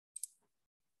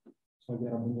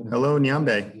Hello,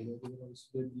 Nyambe.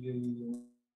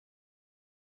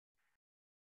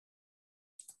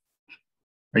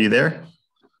 Are you there?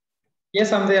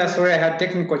 Yes, I'm there. Sorry, I had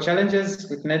technical challenges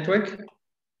with network.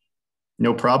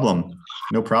 No problem.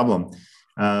 No problem.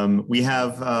 We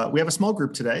have a small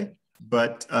group today,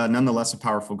 but nonetheless a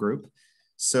powerful group.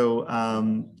 So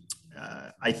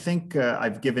I think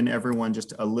I've given everyone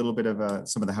just a little bit of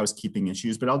some of the housekeeping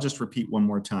issues, but I'll just repeat one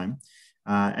more time.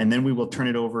 And then we will turn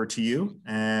it over to you,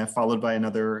 followed by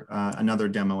another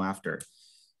demo after.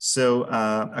 So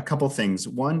a couple things.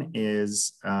 One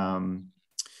is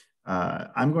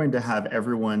I'm going to have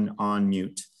everyone on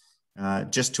mute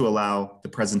just to allow the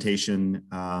presentation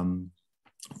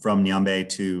from Nyambe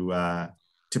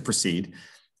to proceed.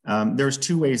 There's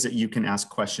two ways that you can ask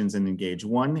questions and engage.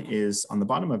 One is on the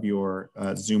bottom of your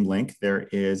Zoom link, there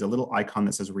is a little icon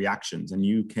that says reactions, and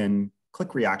you can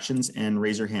click reactions and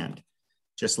raise your hand,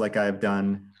 just like I've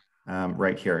done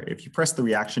right here. If you press the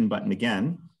reaction button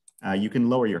again, you can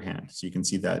lower your hand. So you can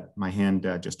see that my hand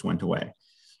just went away.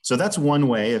 So that's one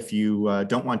way if you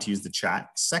don't want to use the chat.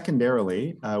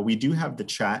 Secondarily, we do have the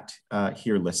chat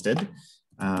here listed.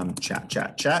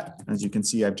 Chat. As you can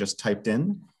see, I've just typed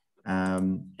in.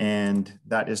 And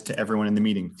that is to everyone in the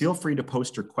meeting. Feel free to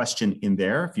post your question in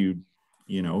there if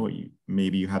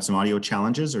maybe you have some audio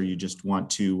challenges or you just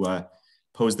want to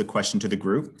pose the question to the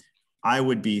group. I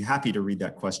would be happy to read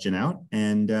that question out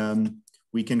and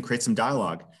we can create some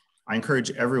dialogue. I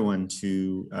encourage everyone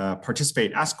to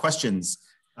participate, ask questions.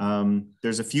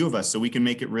 There's a few of us, so we can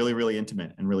make it really, really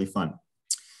intimate and really fun.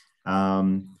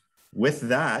 With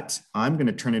that, I'm going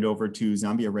to turn it over to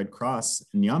Zambia Red Cross.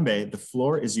 Nyambe, the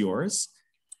floor is yours,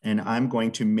 and I'm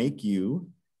going to make you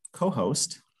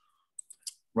co-host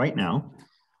right now.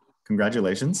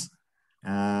 Congratulations,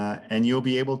 and you'll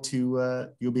be able to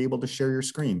share your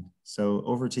screen. So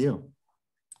over to you.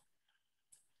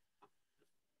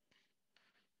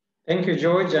 Thank you,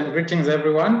 George, and greetings,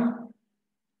 everyone.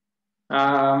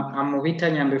 I'm Mubita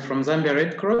Nyambe from Zambia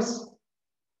Red Cross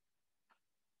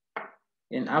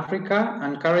in Africa,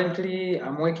 and currently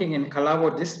I'm working in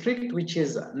Kalabo district, which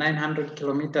is 900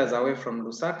 kilometers away from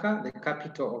Lusaka, the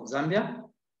capital of Zambia.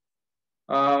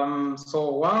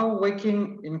 So while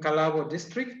working in Kalabo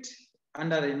district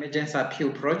under the Emergency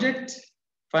Appeal Project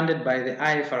funded by the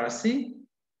IFRC,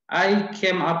 I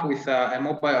came up with a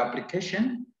mobile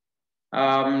application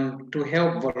to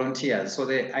help volunteers. So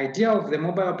the idea of the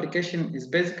mobile application is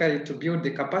basically to build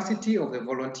the capacity of the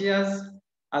volunteers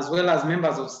as well as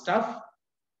members of staff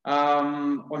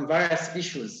on various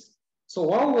issues. So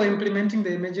while we're implementing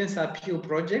the Emergency Appeal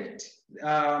Project,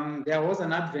 there was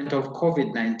an advent of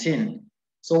COVID-19.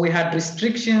 So we had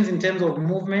restrictions in terms of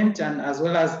movement and as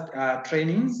well as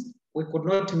trainings. We could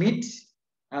not meet.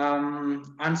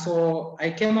 And so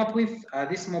I came up with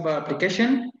this mobile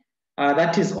application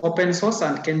that is open source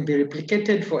and can be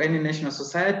replicated for any national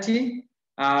society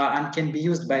and can be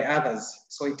used by others.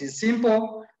 So it is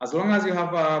simple. As long as you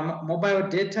have mobile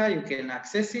data, you can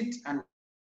access it and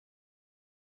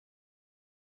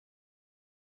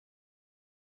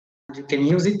you can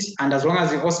use it. And as long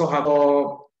as you also have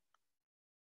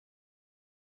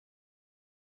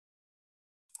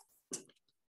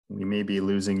We may be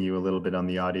losing you a little bit on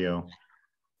the audio.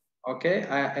 Okay,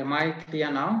 am I clear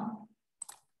now?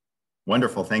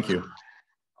 Wonderful, thank you.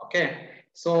 Okay,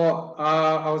 so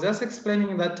I was just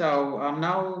explaining that I'm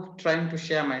now trying to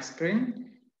share my screen.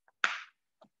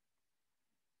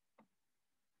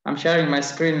 I'm sharing my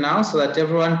screen now so that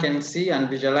everyone can see and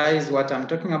visualize what I'm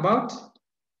talking about.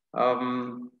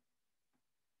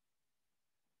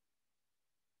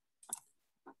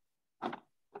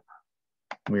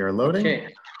 We are loading.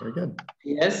 Okay. Very good.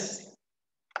 Yes.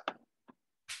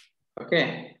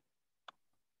 Okay.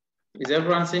 Is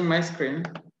everyone seeing my screen?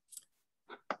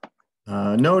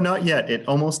 No, not yet. It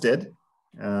almost did.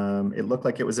 It looked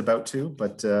like it was about to,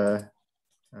 but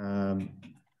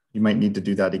you might need to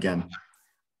do that again.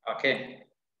 Okay.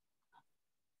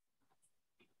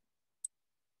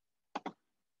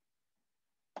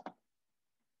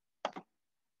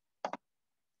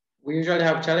 We usually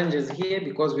have challenges here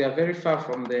because we are very far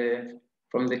from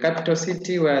the capital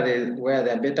city where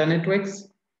there are better networks.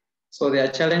 So there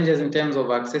are challenges in terms of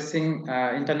accessing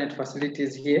internet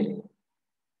facilities here.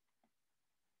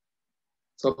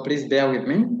 So please bear with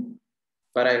me,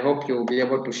 but I hope you'll be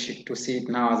able to see it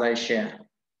now as I share.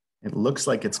 It looks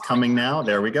like it's coming now.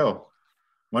 There we go.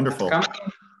 Wonderful.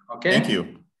 Okay. Thank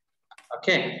you.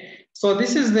 Okay. So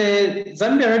this is the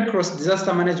Zambia Red Cross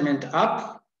Disaster Management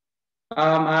app.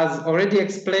 As already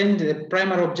explained, the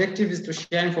primary objective is to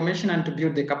share information and to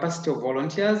build the capacity of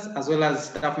volunteers as well as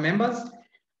staff members.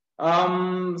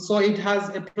 So it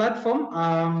has a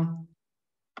platform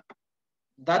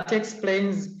that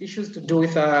explains issues to do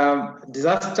with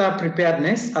disaster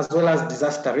preparedness as well as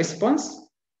disaster response.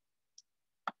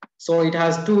 So it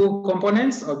has two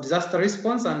components of disaster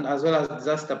response and as well as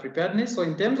disaster preparedness. So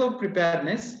in terms of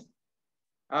preparedness,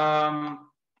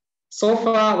 so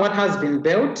far what has been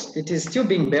built, it is still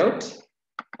being built.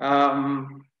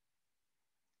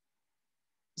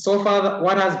 So far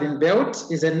what has been built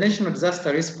is a national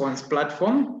disaster response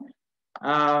platform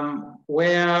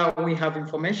where we have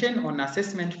information on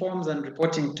assessment forms and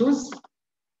reporting tools.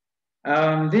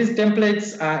 These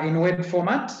templates are in Word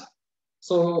format.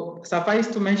 So suffice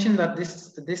to mention that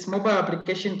this mobile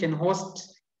application can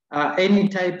host any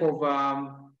type of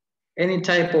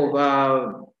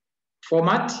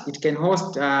format. It can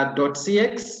host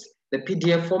 .cx, the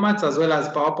PDF formats, as well as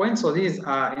PowerPoint. So these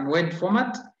are in Word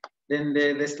format. Then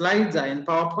the slides are in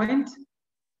PowerPoint.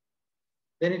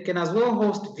 Then it can as well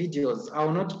host videos. I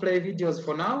will not play videos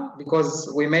for now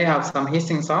because we may have some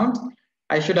hissing sound.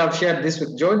 I should have shared this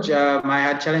with George. I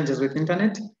had challenges with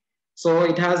internet. So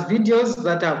it has videos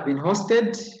that have been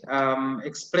hosted,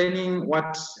 explaining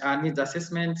what needs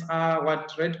assessments are,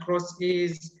 what Red Cross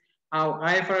is, how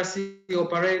IFRC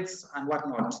operates, and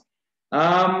whatnot.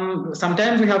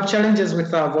 Sometimes we have challenges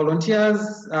with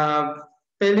volunteers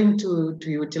failing to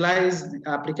utilize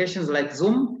applications like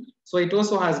Zoom. So it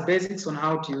also has basics on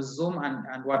how to use Zoom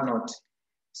and whatnot.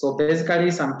 So basically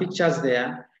some pictures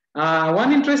there.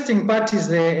 One interesting part is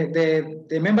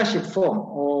the membership form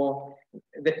or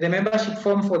the membership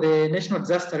form for the National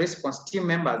Disaster Response team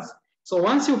members. So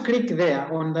once you click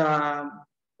there on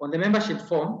the membership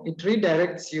form, it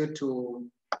redirects you to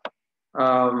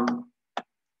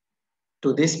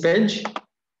this page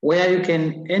where you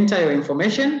can enter your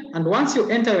information. And once you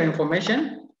enter your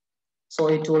information, so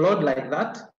it will load like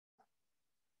that.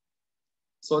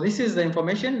 So this is the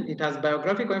information. It has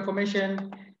biographical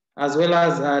information as well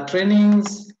as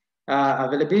trainings,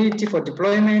 availability for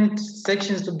deployment,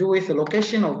 sections to do with the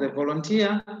location of the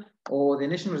volunteer or the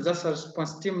National Disaster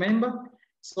Response team member.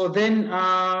 So then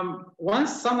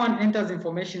once someone enters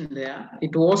information there,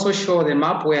 it will also show the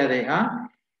map where they are.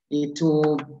 It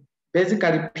will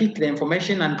basically pick the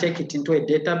information and take it into a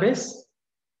database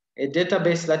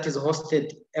that is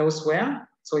hosted elsewhere.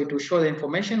 So it will show the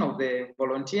information of the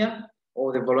volunteer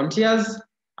or the volunteers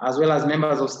as well as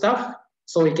members of staff.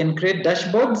 So we can create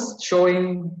dashboards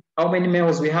showing how many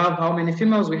males we have, how many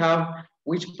females we have,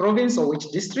 which province or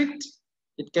which district.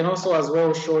 It can also as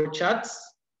well show charts.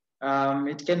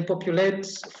 It can populate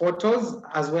photos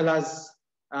as well as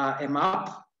a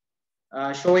map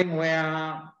showing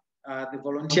where the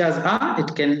volunteers are.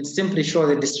 It can simply show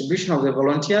the distribution of the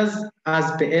volunteers as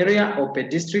per area or per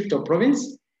district or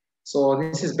province. So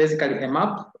this is basically a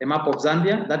map of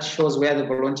Zambia that shows where the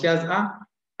volunteers are.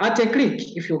 At a click,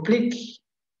 if you click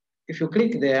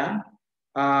there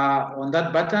on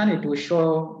that button, it will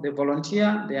show the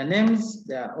volunteer, their names,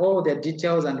 all their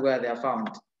details and where they are found.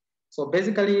 So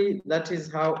basically, that is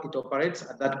how it operates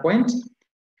at that point.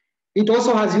 It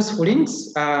also has useful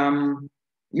links.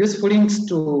 Useful links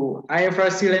to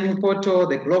IFRC Learning Portal,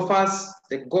 the GLOFAS,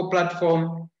 the Go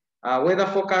platform, weather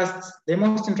forecasts. The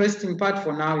most interesting part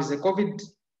for now is the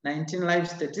COVID-19 live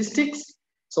statistics.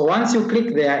 So once you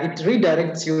click there, it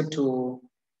redirects you to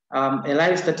a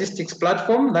live statistics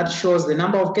platform that shows the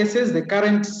number of cases, the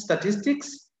current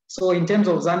statistics. So in terms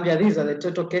of Zambia, these are the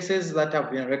total cases that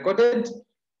have been recorded.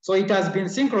 So it has been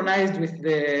synchronized with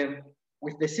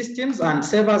the systems and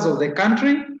servers of the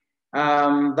country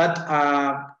that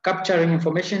are capturing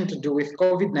information to do with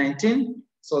COVID-19.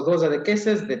 So those are the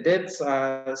cases, the deaths.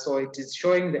 So it is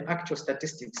showing the actual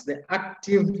statistics, the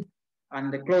active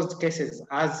and the closed cases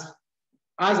as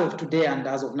of today and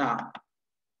as of now.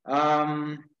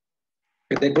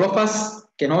 The GLOFAS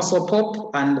can also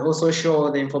pop and also show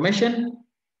the information.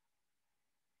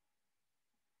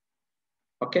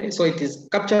 Okay, so it is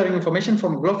capturing information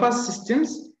from GLOFAS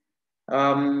systems.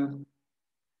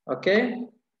 Okay.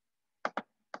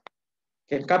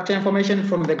 Can capture information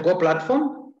from the Go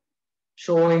platform,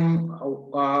 showing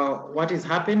what is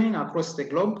happening across the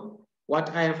globe,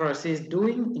 what IFRC is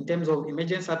doing in terms of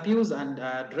emergency appeals and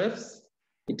drafts.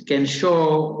 It can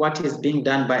show what is being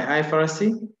done by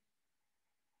IFRC.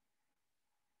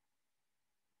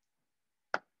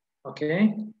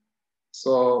 Okay,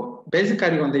 so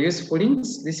basically on the useful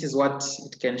links, this is what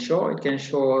it can show. It can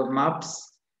show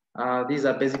maps. These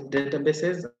are basic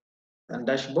databases and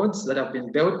dashboards that have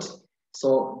been built.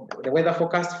 So the weather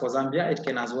forecast for Zambia, it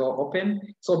can as well open.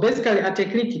 So basically at a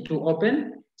click, it will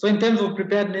open. So in terms of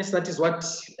preparedness, that is what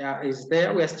is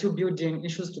there. We are still building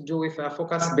issues to do with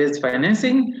focus-based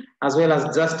financing, as well as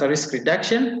disaster risk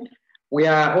reduction. We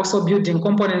are also building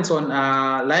components on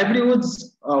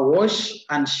livelihoods, wash,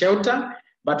 and shelter.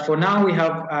 But for now, we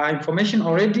have information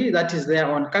already that is there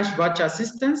on cash voucher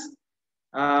assistance.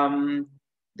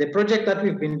 The project that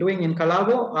we've been doing in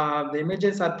Kalabo, the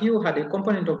emergency appeal had a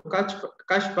component of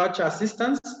cash voucher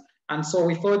assistance. And so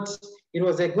we thought it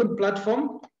was a good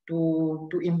platform to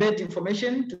embed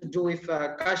information to do with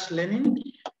cash learning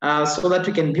so that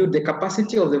we can build the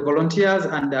capacity of the volunteers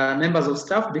and members of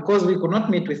staff, because we could not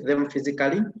meet with them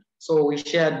physically. So we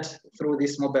shared through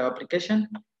this mobile application.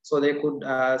 So they could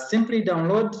simply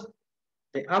download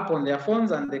the app on their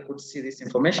phones and they could see this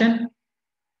information.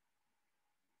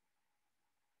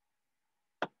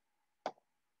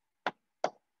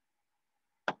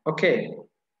 Okay.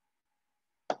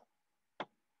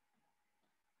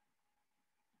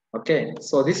 Okay,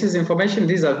 so this is information,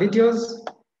 these are videos,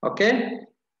 okay?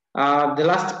 The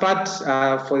last part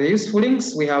for the useful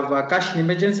links, we have a Cash in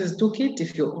Emergencies Toolkit.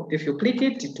 If you click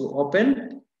it, it will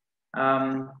open.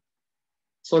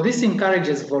 So this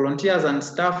encourages volunteers and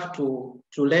staff to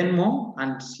learn more,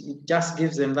 and it just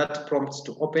gives them that prompt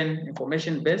to open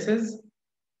information bases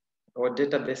or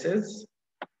databases,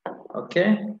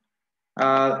 okay?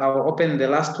 I'll open the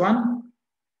last one.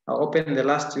 I'll open the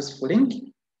last useful link.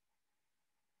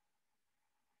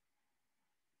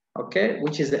 Okay,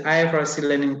 which is the IFRC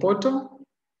Learning Portal.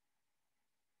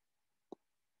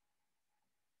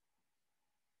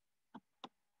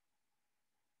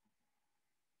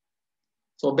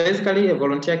 So basically, a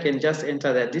volunteer can just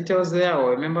enter their details there,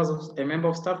 or a member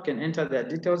of staff can enter their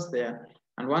details there.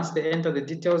 And once they enter the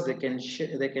details, they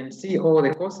can see all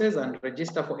the courses and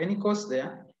register for any course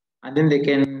there, and then they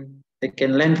can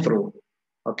learn through.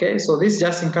 Okay, so this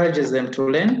just encourages them to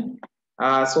learn.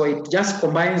 So it just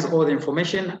combines all the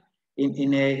information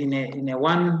in a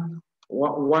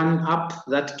one app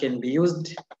that can be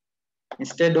used.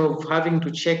 Instead of having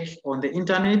to check on the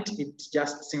internet, it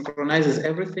just synchronizes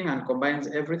everything and combines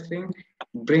everything,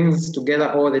 brings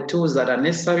together all the tools that are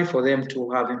necessary for them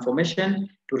to have information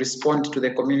to respond to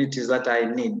the communities that I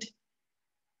need.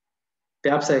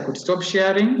 Perhaps I could stop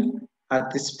sharing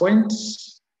at this point.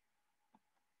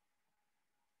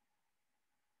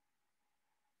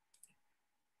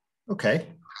 Okay.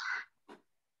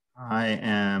 I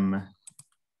am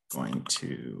going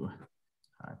to,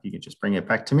 if you could just bring it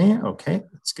back to me. Okay,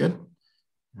 that's good.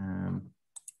 Come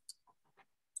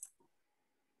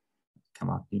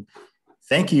on.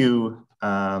 Thank you.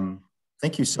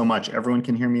 Thank you so much. Everyone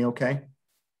can hear me okay?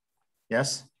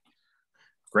 Yes?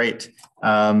 Great.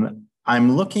 I'm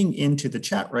looking into the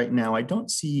chat right now. I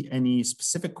don't see any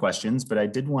specific questions, but I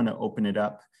did want to open it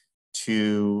up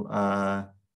to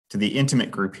the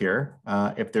intimate group here.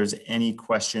 If there's any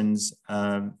questions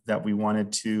that we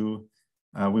wanted to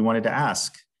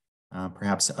ask,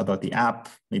 perhaps about the app,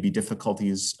 maybe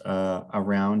difficulties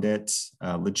around it,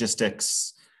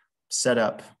 logistics,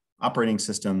 setup, operating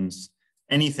systems,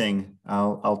 anything.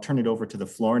 I'll turn it over to the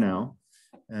floor now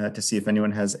to see if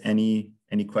anyone has any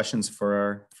questions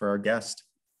for our guest.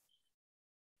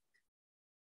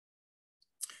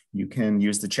 You can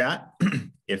use the chat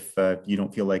if you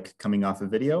don't feel like coming off a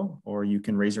video, or you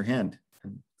can raise your hand.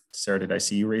 Sarah, did I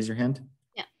see you raise your hand?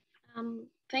 Yeah.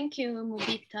 Thank you,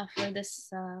 Mubita, for this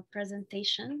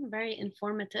presentation. Very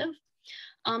informative.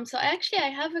 So I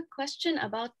have a question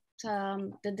about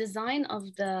the design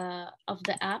of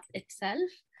the app itself.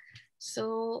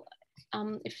 So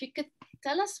if you could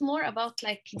tell us more about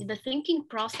like the thinking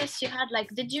process you had. Like,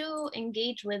 did you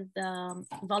engage with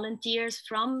volunteers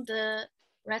from the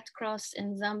Red Cross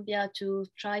in Zambia to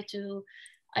try to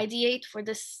ideate for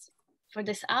this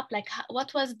app? Like,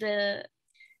 what was the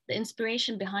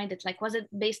inspiration behind it? Like, was it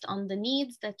based on the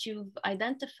needs that you've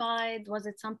identified? Was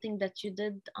it something that you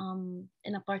did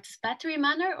in a participatory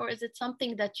manner, or is it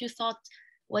something that you thought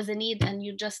was a need and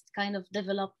you just kind of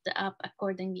developed the app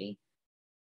accordingly?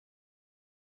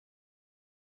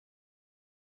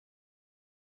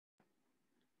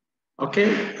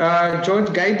 Okay,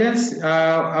 George, guidance.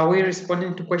 Are we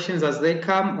responding to questions as they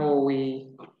come, or we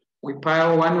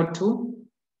pile one or two?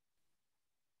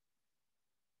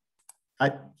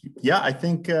 I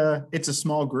think it's a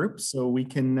small group, so we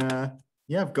can,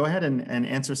 go ahead and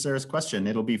answer Sarah's question.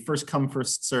 It'll be first come,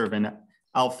 first serve, and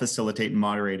I'll facilitate and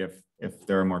moderate if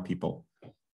there are more people.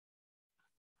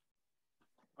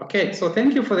 Okay, so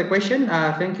thank you for the question.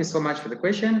 Thank you so much for the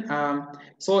question.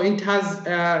 So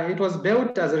it was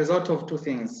built as a result of two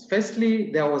things.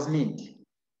 Firstly, there was need.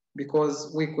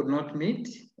 because we could not meet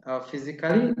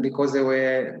physically because there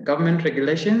were government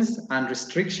regulations and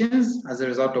restrictions as a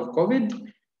result of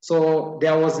COVID. So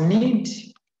there was need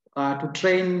to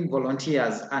train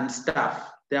volunteers and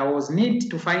staff. There was need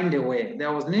to find a way.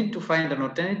 There was need to find an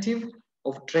alternative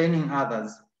of training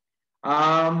others.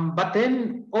 But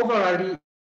then overall,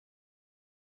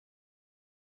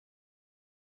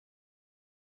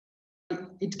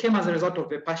 it came as a result of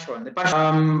the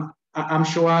passion. I'm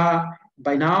sure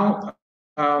by now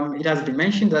it has been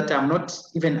mentioned that I'm not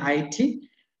even IT.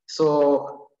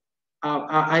 So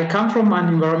I come from an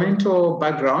environmental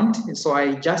background. So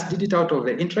I just did it out of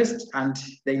the interest and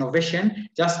the innovation,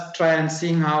 just try and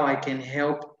seeing how I can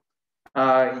help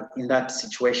in that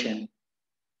situation.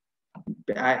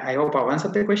 I hope I've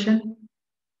answered the question.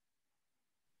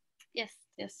 Yes,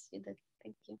 yes, you did.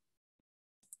 Thank you.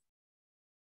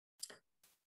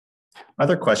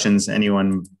 Other questions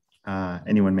anyone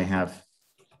may have?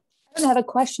 I don't have a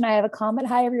question. I have a comment.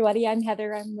 Hi, everybody. I'm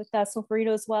Heather. I'm with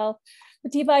Solferino as well.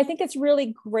 But Diva, I think it's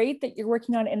really great that you're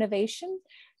working on innovation.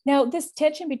 Now, this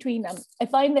tension between, I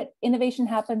find that innovation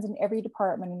happens in every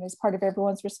department and is part of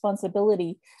everyone's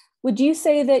responsibility. Would you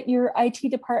say that your IT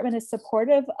department is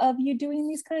supportive of you doing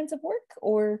these kinds of work?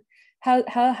 Or how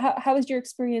has your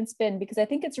experience been? Because I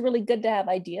think it's really good to have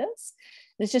ideas.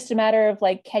 It's just a matter of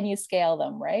like, can you scale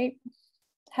them, right?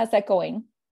 How's that going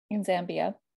in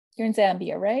Zambia? You're in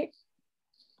Zambia, right?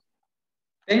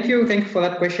 Thank you for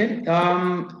that question.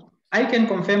 I can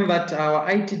confirm that our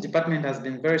IT department has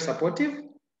been very supportive.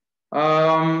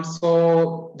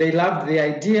 So they loved the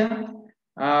idea.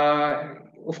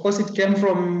 Of course, it came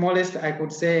from more or less, I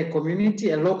could say, a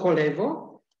community, a local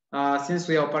level, since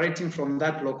we are operating from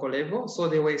that local level. So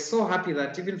they were so happy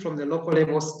that even from the local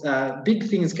levels, big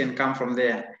things can come from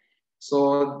there.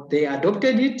 So they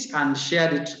adopted it and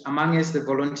shared it amongst the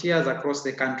volunteers across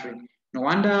the country. No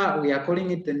wonder we are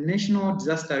calling it the National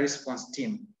Disaster Response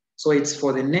Team. So it's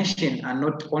for the nation and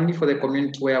not only for the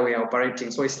community where we are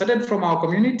operating. So it started from our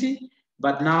community,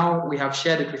 but now we have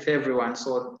shared it with everyone.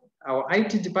 So our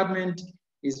IT department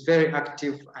is very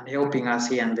active and helping us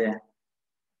here and there.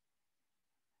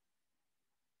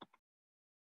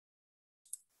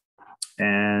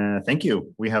 Thank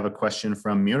you. We have a question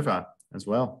from Mirva as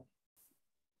well.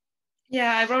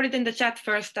 Yeah, I wrote it in the chat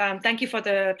first. Thank you for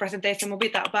the presentation,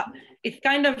 Mubita. But it's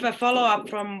kind of a follow-up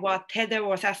from what Heather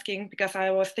was asking, because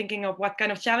I was thinking of what kind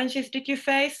of challenges did you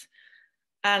face?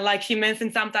 And like she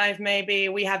mentioned, sometimes maybe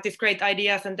we have these great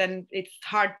ideas and then it's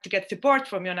hard to get support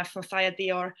from your national society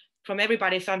or from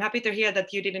everybody. So I'm happy to hear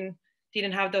that you didn't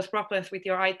have those problems with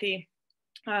your IT.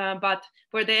 But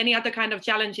were there any other kind of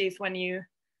challenges when you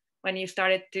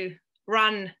started to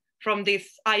run from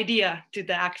this idea to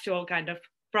the actual kind of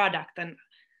product, and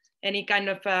any kind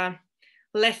of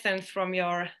lessons from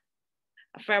your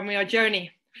journey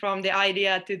from the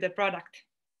idea to the product?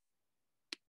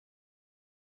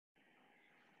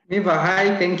 Miva,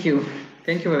 hi, thank you.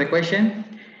 Thank you for the question.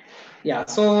 Yeah,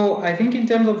 so I think in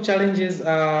terms of challenges,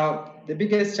 the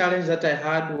biggest challenge that I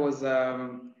had was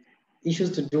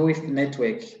issues to do with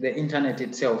network, the internet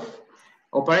itself.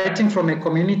 Operating from a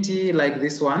community like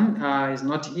this one is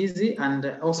not easy, and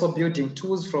also building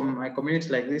tools from a community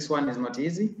like this one is not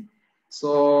easy.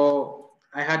 So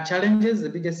I had challenges. The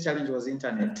biggest challenge was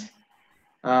internet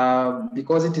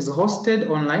because it is hosted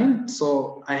online.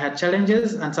 So I had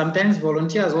challenges, and sometimes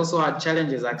volunteers also had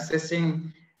challenges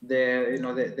accessing the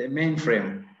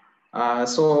mainframe.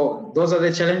 So those are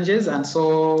the challenges, and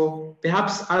so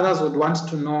perhaps others would want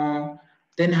to know,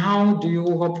 then how do you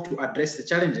hope to address the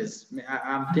challenges?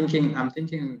 I'm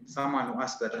thinking someone who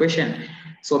asked that question.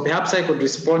 So perhaps I could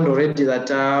respond already that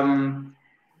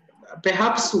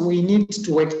perhaps we need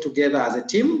to work together as a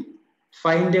team,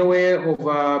 find a way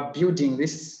of building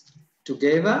this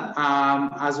together,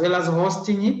 as well as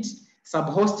hosting it,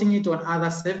 sub-hosting it on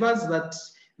other servers that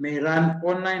may run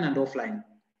online and offline.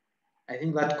 I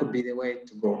think that could be the way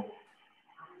to go.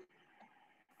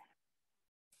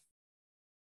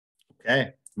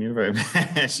 Okay,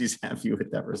 she's happy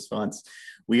with that response.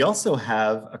 We also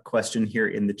have a question here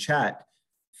in the chat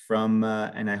from,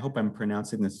 and I hope I'm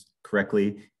pronouncing this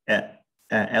correctly,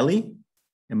 Ellie.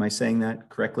 Am I saying that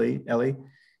correctly, Ellie?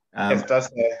 Yes,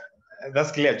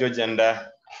 that's clear, George. And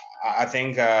I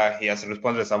think he has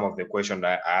responded to some of the questions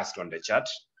I asked on the chat.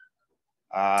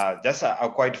 Just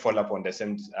a quite follow up on the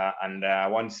same, and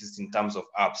one is in terms of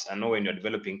apps. I know when you're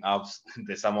developing apps,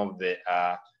 there's some of the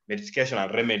medication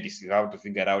and remedies you have to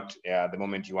figure out the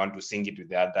moment you want to sync it with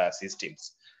the other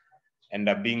systems. And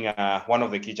being one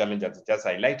of the key challenges just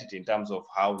highlighted in terms of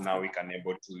how now we can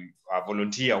able to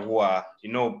volunteer who are,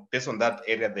 based on that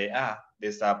area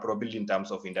there's a probability in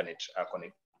terms of internet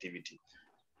activity.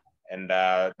 And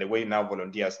the way now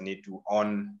volunteers need to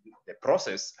own the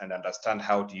process and understand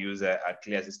how to use a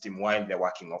clear system while they're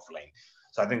working offline.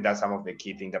 So I think that's some of the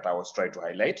key things that I was trying to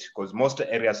highlight, because most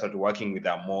areas that we're working with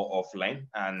are more offline,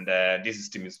 and this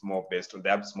system is more based on the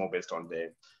app is more based on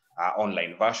the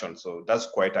online version. So that's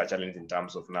quite a challenge in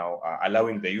terms of now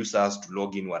allowing the users to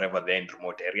log in wherever they're in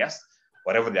remote areas,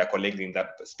 wherever they are collecting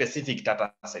that specific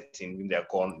data sets in their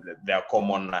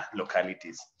common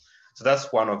localities. So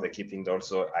that's one of the key things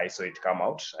also I saw it come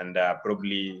out, and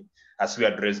probably as we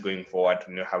address going forward,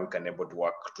 you know, how we can able to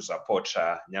work to support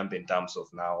Nyambe in terms of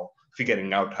now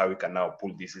figuring out how we can now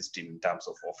pull this system in terms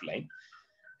of offline,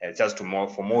 just to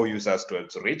for more users to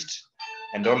reach,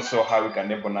 and also how we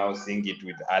can able now sync it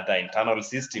with other internal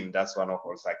systems. That's one of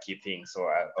also a key things. So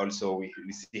also we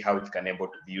see how it can able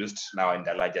to be used now in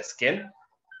the larger scale,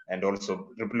 and also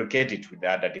replicate it with the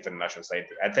other different national sites.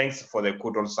 Thanks for the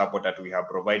good support that we are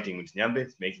providing with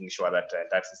Nyambe, making sure that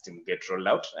that system gets rolled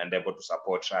out and able to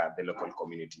support the local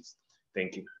communities.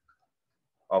 Thank you.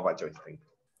 Over, George. Thank you.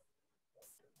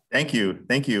 Thank you.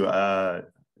 Thank you.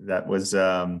 That was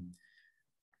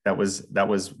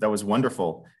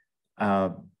wonderful.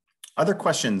 Other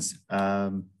questions?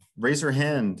 Raise your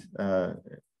hand.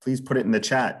 Please put it in the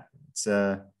chat. It's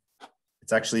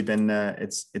actually been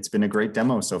it's been a great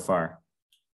demo so far.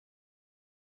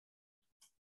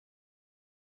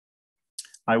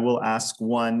 I will ask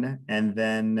one and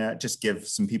then just give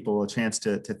some people a chance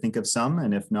to think of some,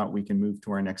 and if not, we can move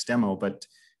to our next demo. But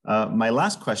my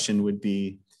last question would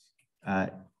be,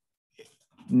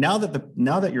 now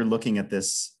that you're looking at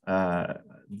this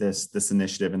this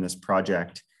initiative and this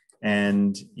project,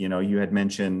 and you know, you had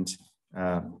mentioned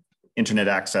internet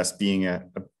access being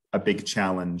a big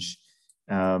challenge.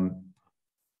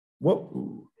 What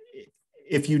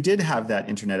if you did have that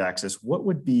internet access? What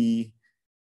would be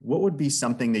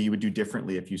something that you would do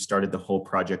differently if you started the whole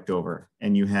project over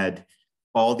and you had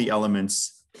all the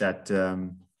elements that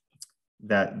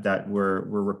that were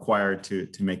required to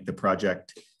make the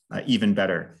project even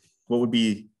better? What would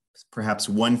be perhaps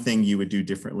one thing you would do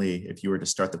differently if you were to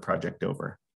start the project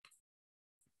over?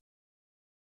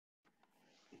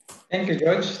 Thank you,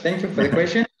 George. Thank you for the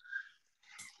question.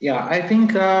 Yeah, I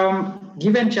think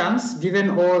given chance,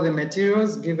 given all the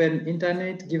materials, given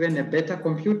internet, given a better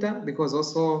computer, because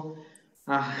also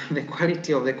the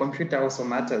quality of the computer also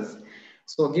matters.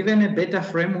 So given a better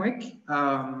framework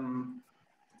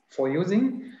for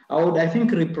using, I would, I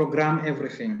think, reprogram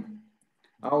everything.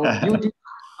 I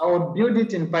would build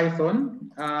it in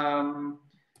Python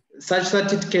such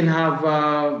that it can have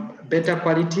better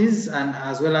qualities and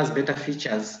as well as better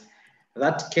features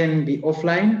that can be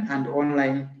offline and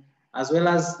online, as well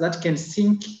as that can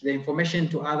sync the information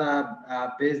to other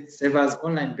based servers,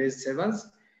 online based servers.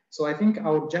 So I think I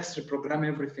would just reprogram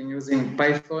everything using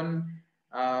Python.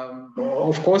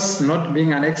 Of course, not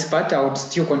being an expert, I would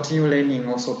still continue learning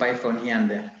also Python here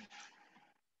and there.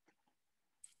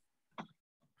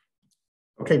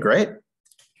 Okay, great.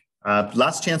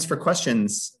 Last chance for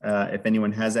questions, if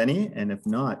anyone has any, and if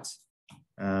not,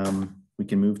 we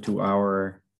can move to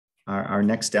our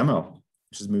next demo,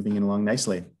 which is moving in along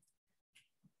nicely.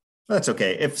 That's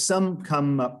okay. If some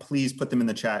come up, please put them in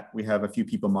the chat. We have a few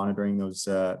people monitoring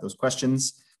those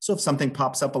questions. So if something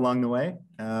pops up along the way,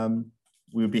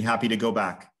 we would be happy to go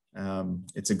back.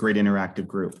 It's a great interactive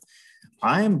group.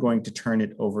 I am going to turn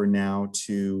it over now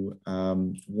to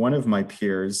one of my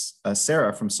peers,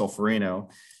 Sarah from Solferino.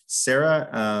 Sarah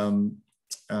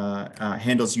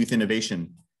handles youth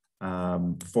innovation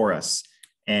for us.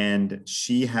 And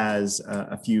she has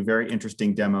a few very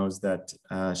interesting demos that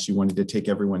she wanted to take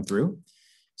everyone through.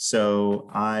 So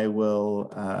I will,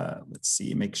 let's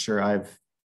see, make sure I've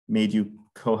made you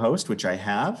co-host, which I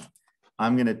have.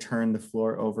 I'm going to turn the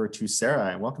floor over to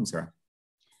Sarah. Welcome, Sarah.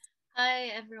 Hi,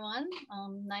 everyone.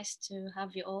 Nice to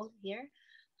have you all here.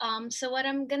 So what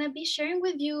I'm going to be sharing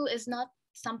with you is not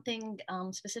something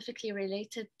specifically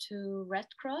related to Red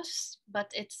Cross,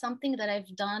 but it's something that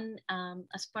I've done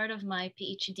as part of my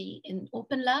PhD in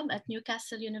Open Lab at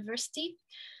Newcastle University,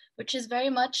 which is very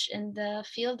much in the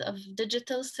field of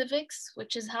digital civics,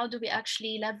 which is how do we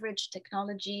actually leverage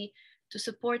technology to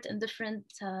support in different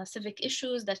civic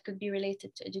issues that could be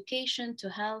related to education, to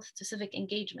health, to civic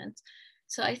engagement.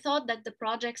 So I thought that the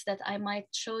projects that I might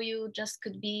show you just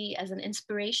could be as an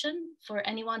inspiration for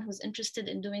anyone who's interested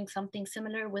in doing something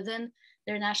similar within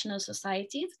their national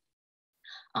societies.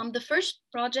 The first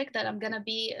project that I'm gonna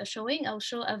be showing, I'll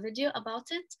show a video about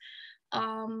it.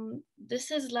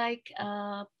 This is like,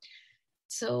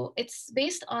 so it's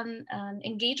based on an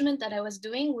engagement that I was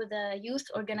doing with a youth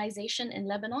organization in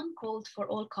Lebanon called For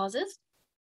All Causes.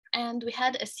 And we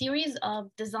had a series of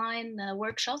design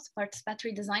workshops,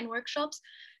 participatory design workshops,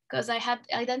 because I had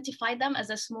identified them as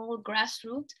a small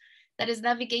grassroots that is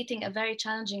navigating a very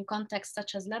challenging context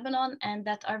such as Lebanon, and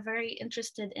that are very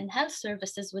interested in health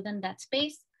services within that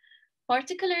space,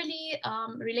 particularly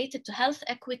related to health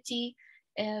equity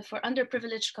for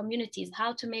underprivileged communities,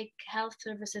 how to make health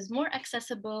services more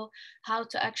accessible, how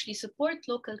to actually support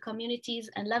local communities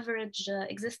and leverage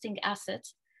existing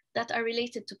assets that are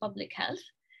related to public health.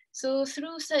 So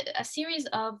through a series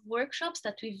of workshops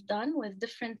that we've done with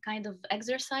different kind of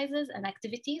exercises and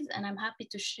activities, and I'm happy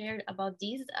to share about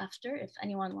these after if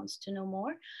anyone wants to know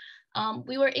more,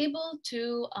 we were able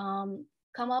to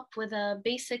come up with a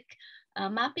basic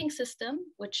mapping system,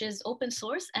 which is open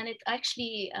source. And it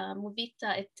actually,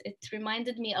 Mubita, it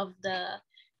reminded me of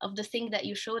the thing that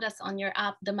you showed us on your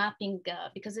app, the mapping,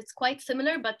 because it's quite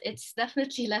similar, but it's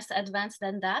definitely less advanced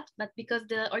than that. But because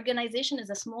the organization is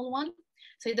a small one,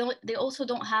 so they also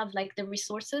don't have like the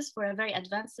resources for a very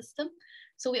advanced system.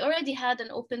 So we already had an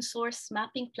open source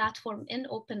mapping platform in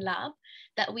Open Lab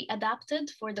that we adapted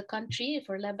for the country,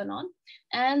 for Lebanon.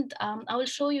 And I will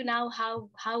show you now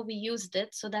how we used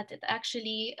it so that it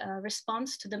actually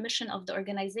responds to the mission of the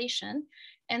organization,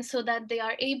 and so that they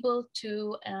are able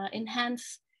to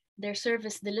enhance their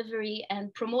service delivery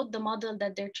and promote the model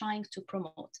that they're trying to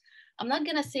promote. I'm not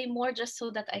gonna say more just so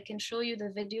that I can show you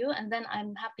the video, and then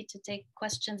I'm happy to take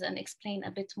questions and explain a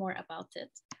bit more about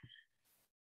it.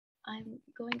 I'm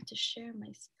going to share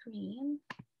my screen.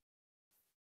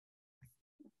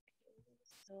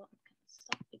 So I'm gonna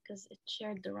stop because it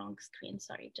shared the wrong screen.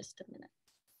 Sorry, just a minute.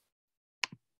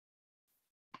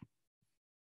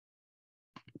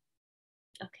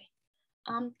 Okay.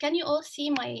 Can you all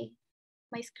see my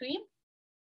screen?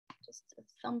 Just a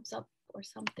thumbs up or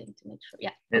something to make sure.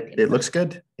 Yeah. Okay, it looks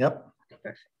good. Yep.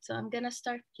 Perfect. So I'm gonna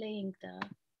start playing the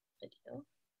video.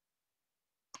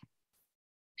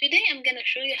 Today, I'm going to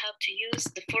show you how to use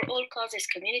the For All Causes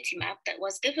community map that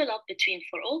was developed between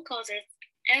For All Causes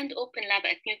and Open Lab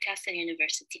at Newcastle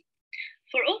University.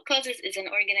 For All Causes is an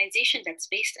organization that's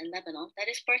based in Lebanon that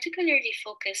is particularly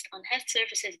focused on health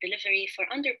services delivery for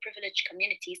underprivileged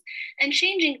communities and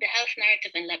changing the health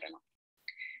narrative in Lebanon.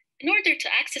 In order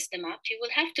to access the map, you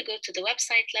will have to go to the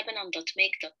website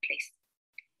lebanon.make.place.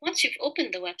 Once you've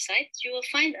opened the website, you will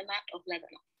find a map of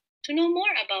Lebanon. To know more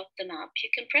about the map,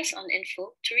 you can press on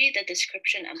Info to read the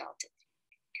description about it.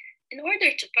 In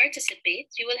order to participate,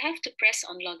 you will have to press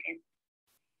on Login.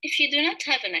 If you do not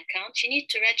have an account, you need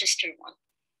to register one.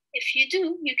 If you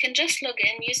do, you can just log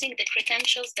in using the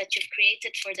credentials that you've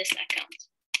created for this account.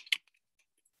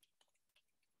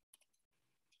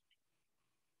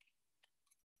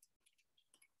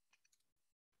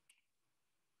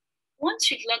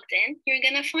 Once you've logged in, you're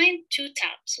going to find two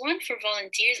tabs, one for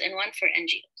volunteers and one for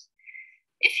NGOs.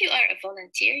 If you are a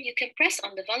volunteer, you can press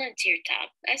on the volunteer tab.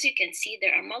 As you can see,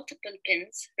 there are multiple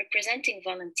pins representing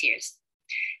volunteers.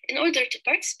 In order to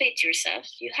participate yourself,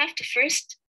 you have to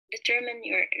first determine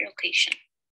your location.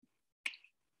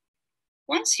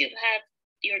 Once you have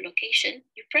your location,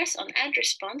 you press on Add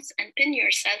Response and pin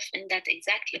yourself in that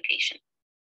exact location.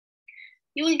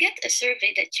 You will get a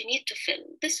survey that you need to fill.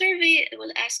 The survey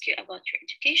will ask you about your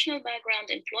educational background,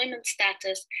 employment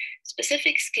status,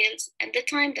 specific skills, and the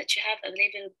time that you have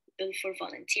available for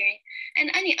volunteering,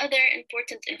 and any other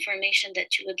important information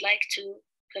that you would like to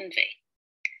convey.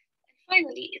 And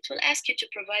finally, it will ask you to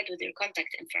provide with your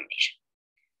contact information.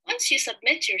 Once you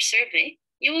submit your survey,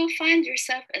 you will find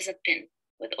yourself as a pin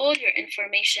with all your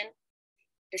information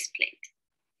displayed.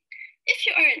 If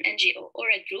you are an NGO or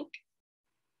a group,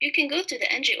 you can go to the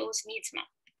NGO's needs map.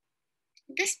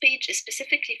 This page is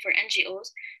specifically for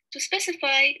NGOs to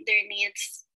specify their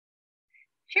needs.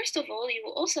 First of all, you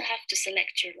will also have to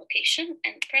select your location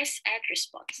and press Add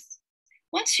Response.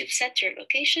 Once you've set your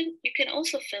location, you can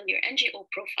also fill your NGO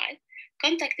profile,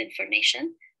 contact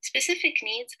information, specific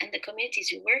needs and the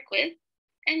communities you work with,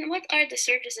 and what are the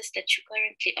services that you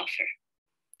currently offer.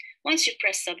 Once you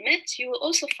press Submit, you will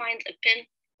also find a pin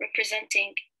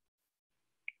representing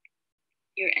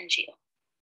your NGO.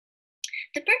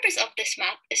 The purpose of this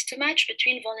map is to match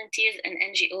between volunteers and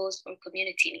NGOs or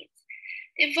community needs.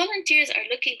 If volunteers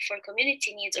are looking for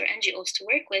community needs or NGOs to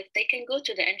work with, they can go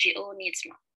to the NGO needs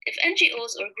map. If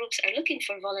NGOs or groups are looking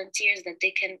for volunteers that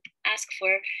they can ask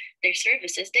for their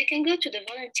services, they can go to the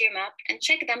volunteer map and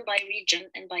check them by region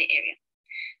and by area.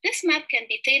 This map can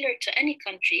be tailored to any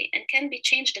country and can be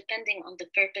changed depending on the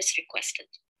purpose requested.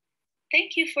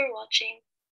 Thank you for watching.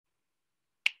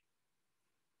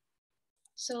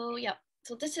 So yeah,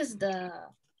 so this is the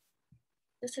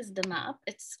this is the map.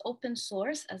 It's open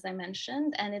source, as I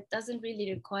mentioned, and it doesn't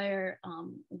really require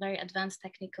very advanced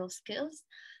technical skills,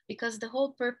 because the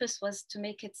whole purpose was to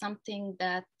make it something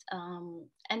that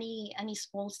any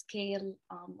small scale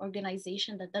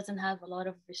organization that doesn't have a lot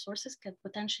of resources could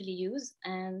potentially use.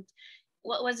 And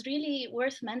what was really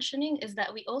worth mentioning is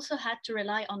that we also had to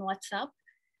rely on WhatsApp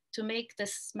to make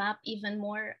this map even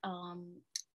more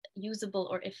usable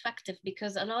or effective,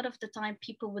 because a lot of the time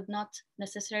people would not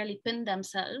necessarily pin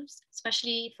themselves,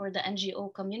 especially for the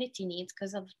NGO community needs,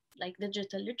 because of like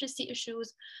digital literacy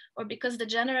issues, or because the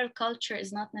general culture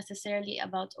is not necessarily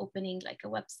about opening like a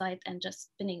website and just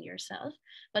pinning yourself.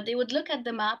 But they would look at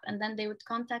the map and then they would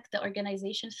contact the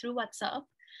organization through WhatsApp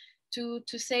to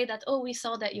say that, oh, we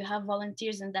saw that you have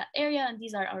volunteers in that area and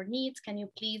these are our needs. Can you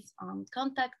please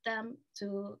contact them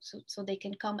so they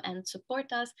can come and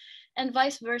support us? And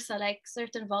vice versa, like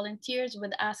certain volunteers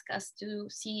would ask us to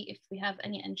see if we have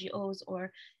any NGOs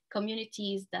or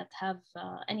communities that have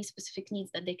any specific needs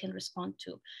that they can respond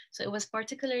to. So it was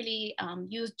particularly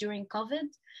used during COVID,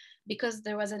 because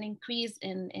there was an increase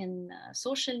in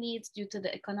social needs due to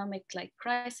the economic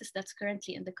crisis that's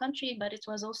currently in the country, but it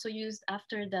was also used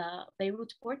after the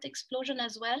Beirut port explosion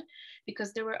as well,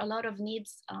 because there were a lot of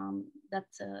needs that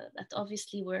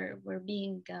obviously were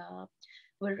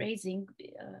raising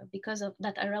because of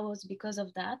that, arose because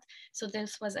of that. So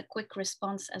this was a quick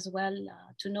response as well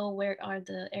to know where are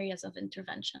the areas of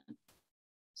intervention.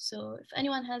 So if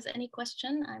anyone has any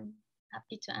question, I'm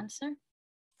happy to answer.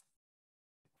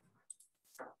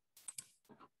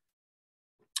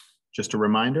 Just a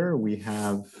reminder, we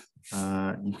have,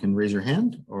 you can raise your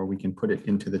hand or we can put it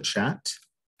into the chat.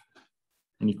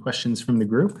 Any questions from the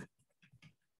group?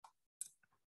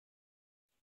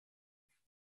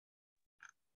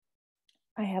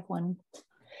 I have one.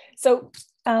 So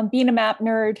being a map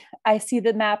nerd, I see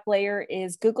the map layer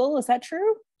is Google. Is that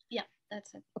true? Yeah,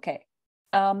 that's it. Okay.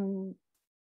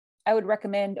 I would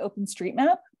recommend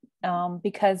OpenStreetMap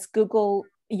because Google,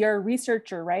 you're a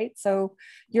researcher, right? So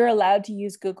you're allowed to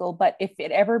use Google, but if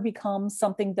it ever becomes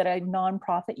something that a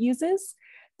nonprofit uses,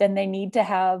 then they need to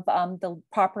have the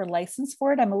proper license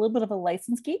for it. I'm a little bit of a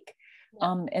license geek.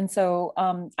 And so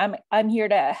I'm here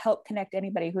to help connect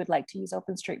anybody who would like to use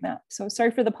OpenStreetMap. So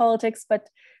sorry for the politics, but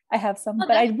I have some,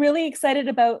 but I'm really excited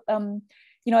about, you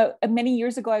know, many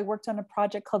years ago, I worked on a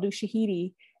project called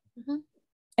Ushahidi,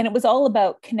 and it was all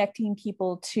about connecting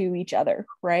people to each other,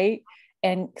 right?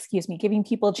 And excuse me, giving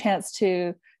people a chance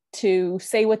to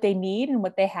say what they need and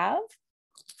what they have.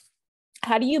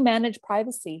 How do you manage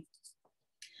privacy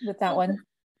with that one?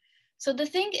 So the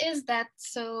thing is that,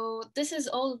 so this is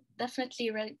all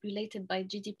definitely related by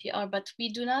GDPR, but we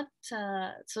do not,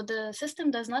 so the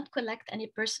system does not collect any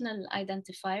personal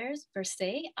identifiers per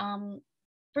se.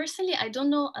 Personally, I don't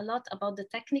know a lot about the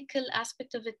technical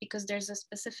aspect of it because there's a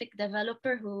specific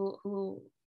developer who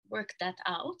worked that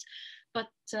out. But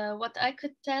what I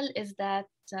could tell is that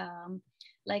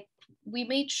like we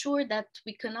made sure that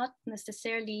we cannot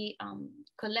necessarily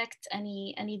collect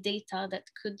any data that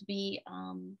could be,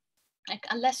 like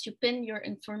unless you pin your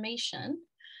information,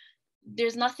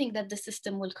 there's nothing that the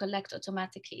system will collect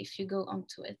automatically if you go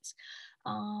onto it.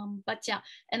 But yeah,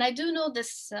 and I do know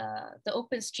this, the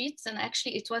open streets, and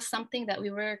actually it was something that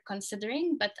we were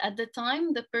considering, but at the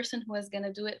time, the person who was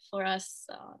gonna do it for us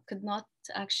could not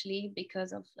actually,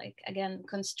 because of like, again,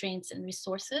 constraints and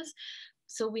resources.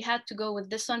 So we had to go with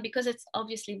this one because it's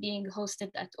obviously being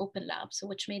hosted at Open Lab, so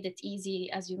which made it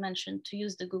easy, as you mentioned, to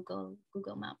use the Google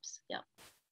Maps. Yeah.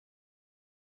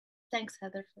 Thanks,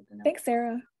 Heather, for the note. Thanks,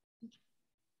 Sarah.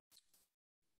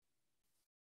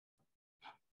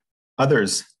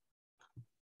 Others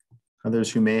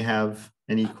who may have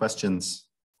any questions?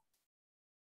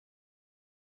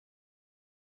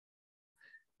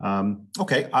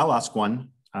 Okay, I'll ask one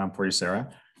for you,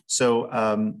 Sarah. So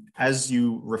as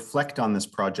you reflect on this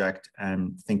project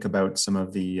and think about some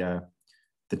of the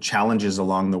challenges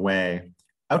along the way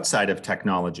outside of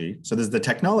technology, so there's the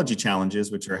technology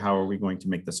challenges, which are how are we going to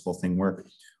make this whole thing work?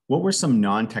 What were some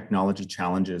non-technology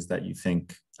challenges that you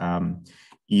think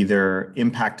either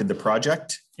impacted the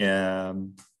project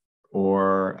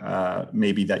or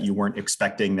maybe that you weren't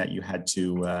expecting, that you had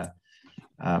to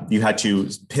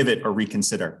pivot or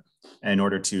reconsider in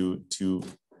order to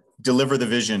deliver the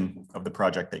vision of the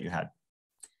project that you had?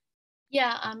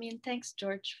 Yeah, I mean, thanks,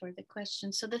 George, for the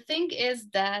question. So the thing is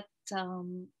that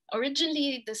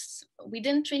originally we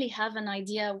didn't really have an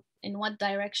idea in what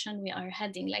direction we are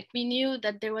heading. Like we knew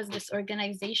that there was this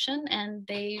organization and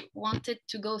they wanted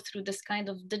to go through this kind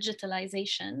of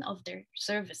digitalization of their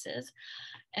services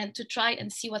and to try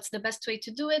and see what's the best way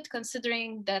to do it,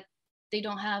 considering that they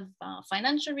don't have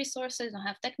financial resources, don't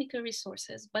have technical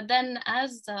resources. But then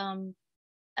as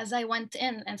I went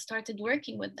in and started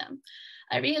working with them,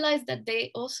 I realized that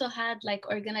they also had like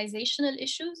organizational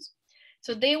issues.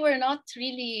 So they were not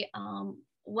really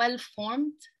well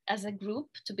formed as a group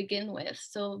to begin with.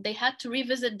 So they had to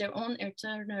revisit their own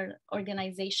internal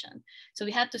organization. So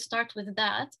we had to start with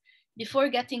that before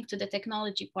getting to the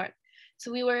technology part.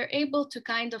 So we were able to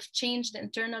kind of change the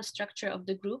internal structure of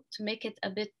the group to make it a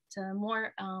bit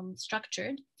more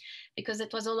structured, because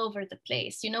it was all over the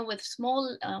place. You know, with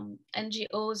small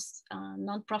NGOs,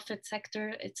 nonprofit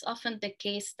sector, it's often the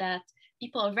case that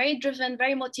people are very driven,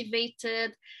 very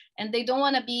motivated, and they don't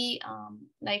want to be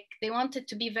like, they want it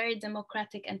to be very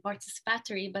democratic and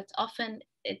participatory, but often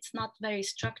it's not very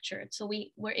structured. So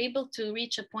we were able to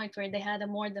reach a point where they had a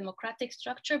more democratic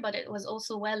structure, but it was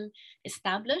also well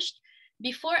established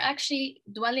before actually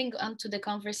dwelling onto the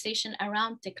conversation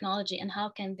around technology and how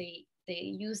can they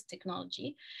use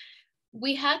technology.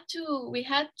 We had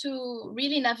to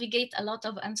really navigate a lot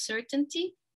of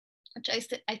uncertainty, which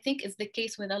I think is the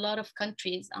case with a lot of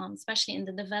countries, especially in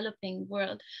the developing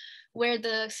world, where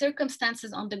the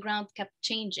circumstances on the ground kept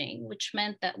changing, which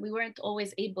meant that we weren't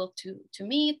always able to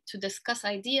meet, to discuss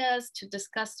ideas, to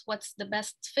discuss what's the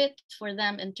best fit for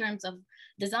them in terms of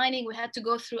designing. We had to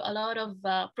go through a lot of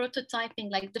prototyping,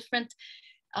 like different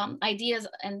ideas,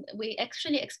 and we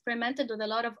actually experimented with a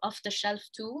lot of off-the-shelf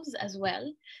tools as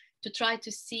well, to try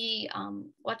to see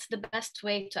what's the best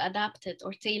way to adapt it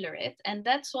or tailor it. And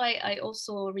that's why I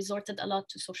also resorted a lot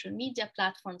to social media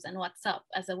platforms and WhatsApp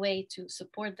as a way to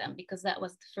support them, because that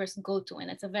was the first go-to.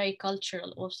 And it's a very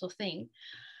cultural also thing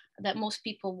that most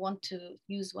people want to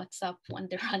use WhatsApp when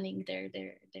they're running their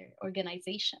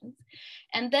organizations.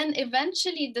 And then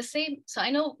eventually the same, so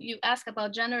I know you asked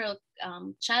about general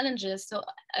challenges. So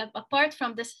apart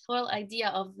from this whole idea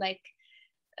of like,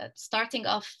 starting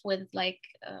off with like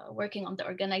working on the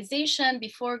organization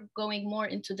before going more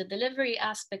into the delivery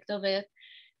aspect of it,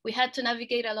 we had to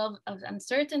navigate a lot of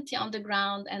uncertainty on the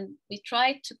ground, and we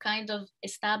tried to kind of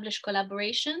establish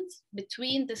collaborations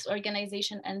between this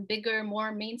organization and bigger,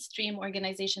 more mainstream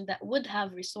organization that would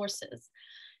have resources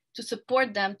to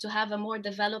support them to have a more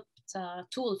developed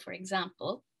tool, for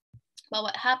example. But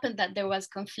what happened that there was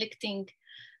conflicting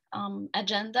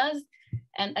agendas,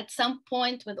 and at some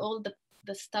point with all the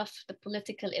stuff, the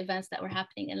political events that were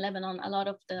happening in Lebanon, a lot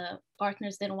of the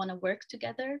partners didn't want to work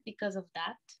together because of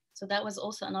that. So that was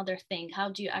also another thing. How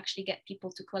do you actually get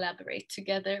people to collaborate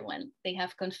together when they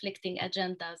have conflicting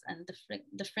agendas and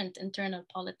different internal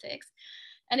politics?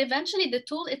 And eventually the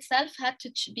tool itself had to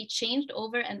be changed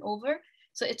over and over.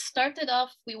 So it started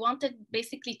off, we wanted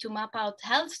basically to map out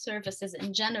health services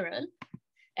in general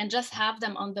and just have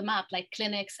them on the map, like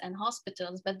clinics and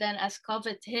hospitals. But then as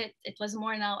COVID hit, it was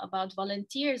more now about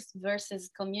volunteers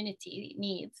versus community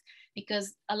needs,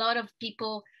 because a lot of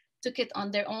people took it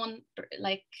on their own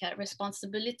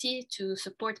responsibility to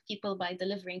support people by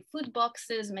delivering food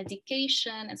boxes,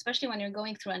 medication, especially when you're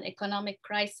going through an economic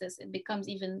crisis, it becomes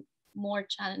even more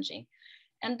challenging.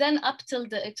 And then up till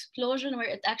the explosion where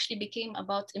it actually became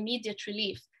about immediate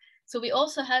relief. So we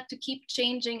also had to keep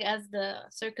changing as the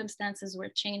circumstances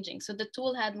were changing. So the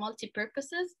tool had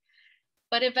multi-purposes,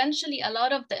 but eventually a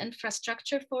lot of the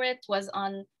infrastructure for it was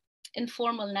on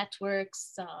informal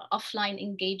networks, offline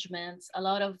engagements, a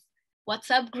lot of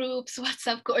WhatsApp groups,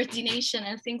 WhatsApp coordination,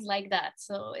 and things like that.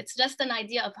 So it's just an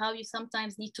idea of how you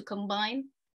sometimes need to combine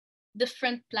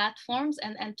different platforms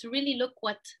and to really look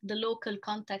what the local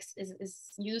context is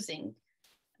using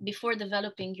before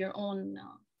developing your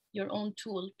own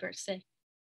tool per se.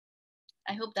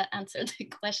 I hope that answered the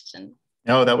question.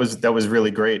 No, that was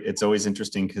really great. It's always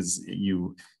interesting because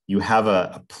you have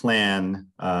a plan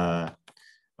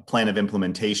of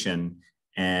implementation,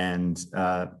 and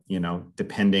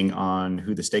depending on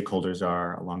who the stakeholders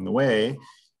are along the way,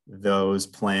 those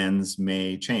plans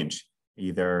may change.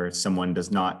 Either someone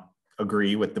does not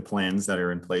agree with the plans that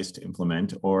are in place to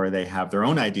implement, or they have their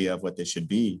own idea of what they should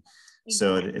be.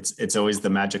 So it's always the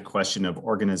magic question of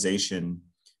organization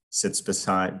sits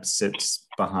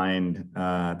behind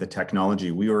the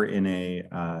technology. We were in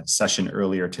a session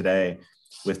earlier today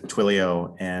with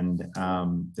Twilio, and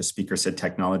the speaker said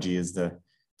technology is the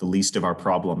least of our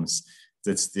problems.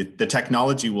 It's the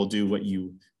technology will do what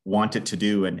you want it to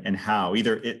do, and how.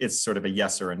 Either it's sort of a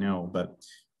yes or a no, but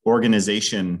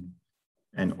organization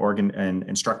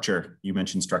and structure. You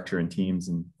mentioned structure and teams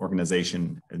and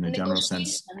organization in a general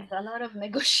sense. A lot of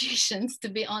negotiations, to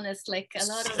be honest, like a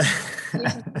lot of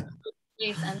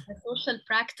and the social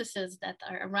practices that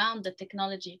are around the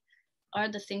technology are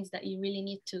the things that you really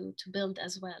need to build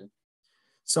as well.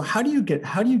 So how do you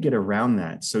get around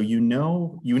that? So you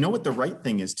know what the right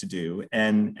thing is to do,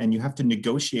 and you have to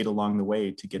negotiate along the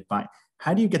way to get by.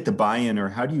 How do you get the buy-in, or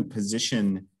how do you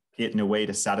position it in a way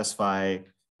to satisfy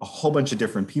a whole bunch of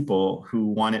different people who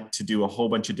want it to do a whole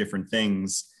bunch of different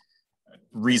things,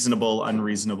 reasonable,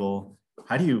 unreasonable?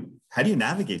 How do you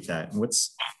navigate that? What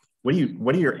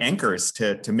are your anchors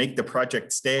to make the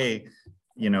project stay,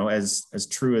 as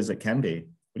true as it can be?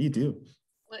 What do you do?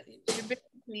 Well, you're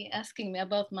basically asking me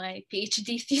about my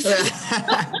PhD thesis.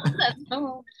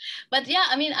 But yeah,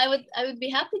 I mean, I would be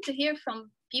happy to hear from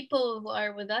people who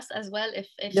are with us as well, if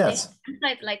yes. they have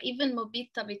insight, like even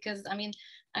Mubita, because I mean,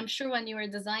 I'm sure when you were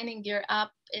designing your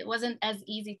app, it wasn't as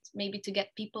easy maybe to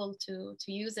get people to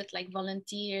use it, like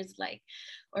volunteers,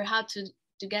 or how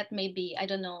to get maybe, I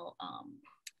don't know,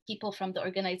 people from the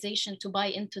organization to buy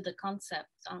into the concept,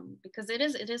 because it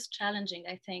is challenging,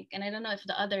 I think. And I don't know if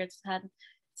the others had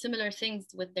similar things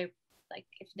with their, like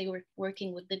if they were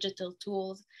working with digital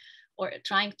tools or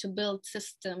trying to build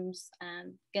systems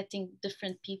and getting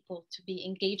different people to be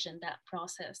engaged in that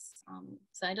process.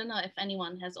 So I don't know if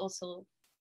anyone has also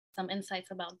some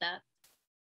insights about that.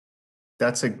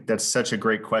 That's such a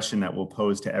great question that we'll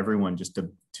pose to everyone, just to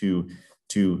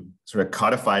sort of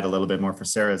codify it a little bit more for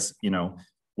Sarah's,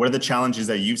 what are the challenges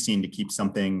that you've seen to keep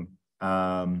something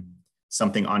on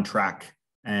track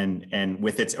and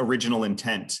with its original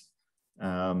intent?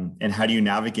 And how do you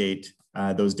navigate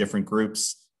those different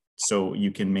groups so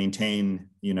you can maintain,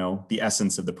 the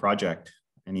essence of the project?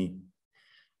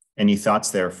 Any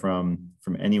thoughts there from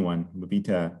anyone,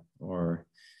 Mubita or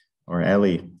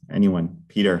Ellie, anyone,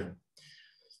 Peter?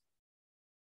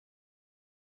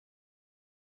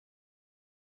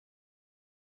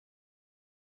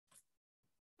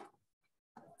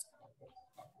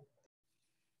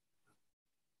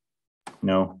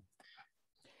 No.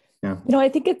 Yeah. I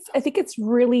think it's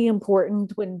really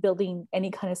important when building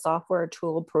any kind of software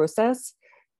tool process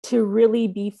to really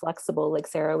be flexible, like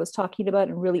Sarah was talking about,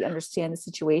 and really understand the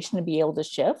situation and be able to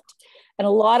shift. And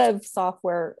a lot of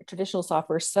software, traditional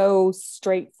software, so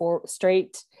straight,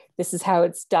 this is how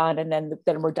it's done, and then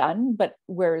we're done. But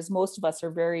whereas most of us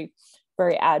are very,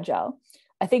 very agile.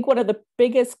 I think one of the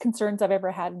biggest concerns I've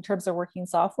ever had in terms of working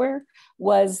software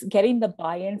was getting the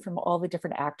buy-in from all the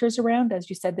different actors around, as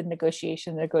you said, the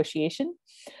negotiation,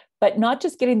 but not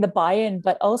just getting the buy-in,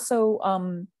 but also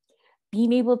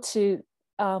being able to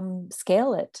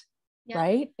scale it, yeah.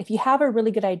 Right? If you have a really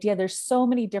good idea, there's so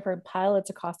many different pilots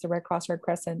across the Red Cross, Red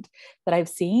Crescent that I've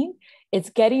seen.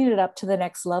 It's getting it up to the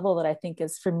next level that I think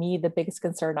is, for me, the biggest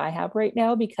concern I have right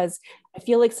now, because I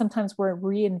feel like sometimes we're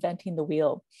reinventing the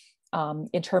wheel.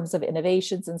 In terms of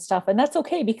innovations and stuff. And that's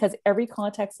okay, because every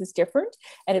context is different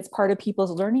and it's part of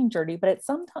people's learning journey. But at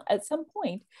some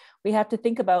point, we have to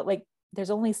think about, like, there's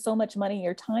only so much money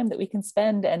or time that we can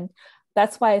spend. And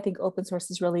that's why I think open source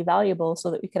is really valuable,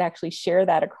 so that we could actually share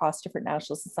that across different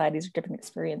national societies or different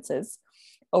experiences.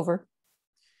 Over.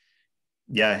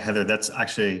 Yeah, Heather, that's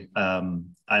actually,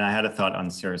 and I had a thought on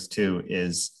Sarah's too,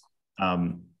 is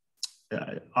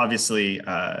obviously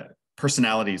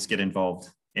personalities get involved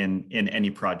in any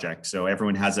project. So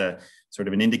everyone has a sort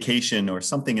of an indication or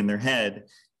something in their head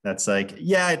that's like,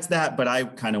 yeah, it's that, but I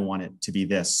kind of want it to be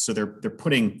this. So they're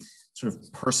putting sort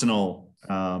of personal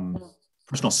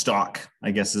stock,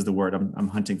 I guess is the word. I'm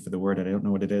hunting for the word. I don't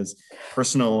know what it is.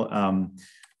 Personal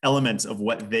elements of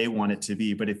what they want it to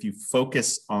be. But if you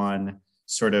focus on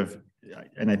sort of,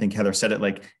 and I think Heather said it,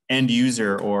 like end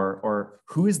user or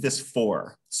who is this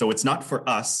for? So it's not for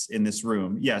us in this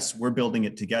room. Yes, we're building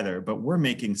it together, but we're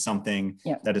making something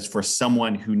that is for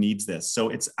someone who needs this. So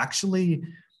it's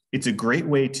a great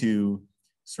way to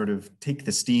sort of take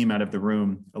the steam out of the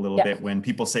room a little bit when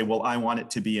people say, well, I want it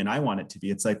to be, and I want it to be.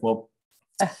 It's like, well,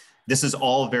 this is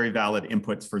all very valid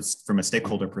inputs from a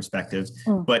stakeholder perspective,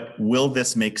 but will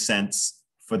this make sense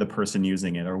for the person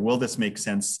using it? Or will this make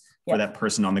sense for that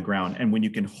person on the ground? And when you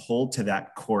can hold to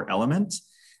that core element,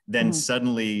 then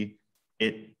suddenly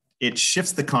it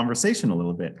shifts the conversation a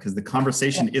little bit, because the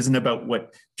conversation isn't about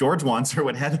what George wants or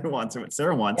what Heather wants or what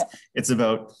Sarah wants. It's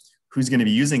about who's going to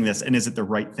be using this, and is it the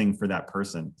right thing for that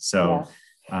person? So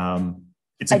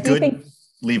it's a good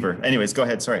lever. Anyways, go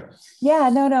ahead. Sorry. Yeah,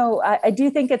 no. I do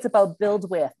think it's about build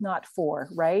with, not for,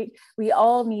 right? We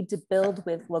all need to build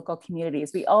with local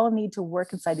communities. We all need to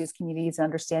work inside these communities and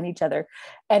understand each other.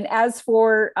 And as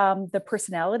for the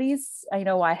personalities, I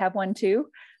know I have one too.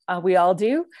 We all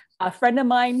do. A friend of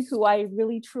mine who I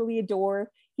really, truly adore,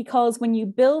 he calls, when you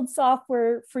build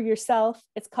software for yourself,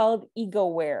 it's called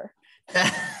egoware.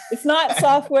 It's not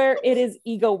software, it is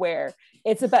egoware.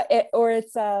 It's about it, or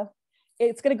it's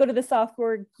it's going to go to the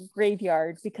software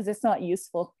graveyard because it's not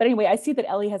useful. But anyway, I see that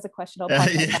Ellie has a question. I'll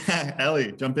pause yeah,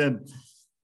 Ellie, jump in,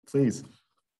 please.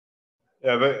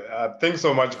 Yeah, but, thanks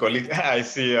so much, colleague. I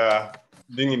see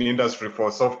being in the industry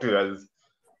for software,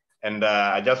 and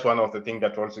just one of the things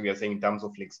that also we are saying in terms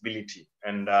of flexibility.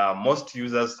 And most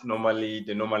users normally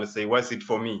say, "What's it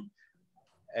for me?"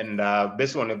 And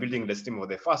based on building the system for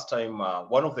the first time,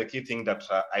 one of the key things that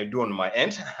I do on my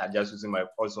end, just using my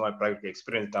private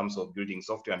experience in terms of building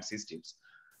software and systems,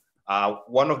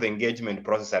 one of the engagement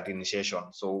process at initiation.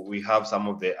 So we have some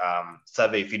of the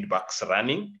survey feedbacks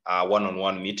running,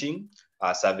 one-on-one meeting,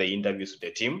 survey interviews with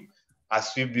the team,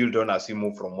 as we build on, as we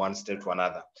move from one step to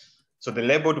another. So the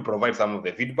label to provide some of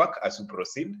the feedback as we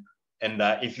proceed. And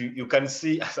if you can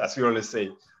see, as we always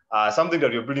say, something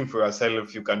that you're building for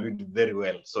yourself, you can do it very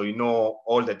well. So you know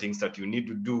all the things that you need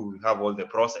to do, you have all the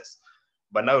process.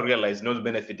 But now realize not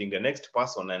benefiting the next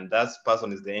person, and that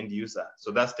person is the end user.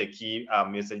 So that's the key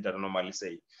message that I normally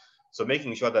say. So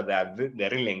making sure that they're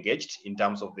really engaged in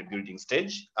terms of the building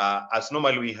stage. As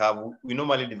normally we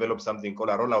normally develop something called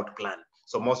a rollout plan.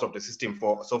 So most of the system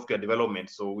for software development.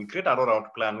 So we create a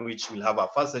rollout plan, which will have a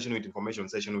first session with information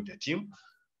session with the team,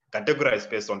 categorized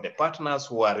based on the partners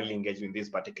who are really engaged in this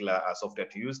particular software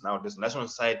to use. Now, there's national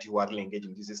society who are really engaged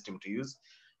in this system to use.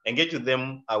 Engage with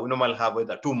them. We normally have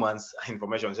either 2 months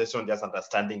information session, just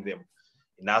understanding them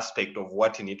in aspect of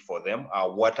what you need for them.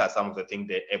 What are some of the things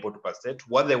they're able to present,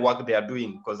 what the work they are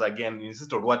doing, because again, we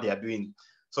insist on what they are doing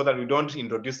so that we don't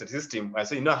introduce the system. I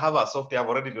say, I have a software, I've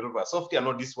already developed a software,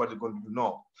 no, this is what you're going to do.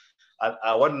 No.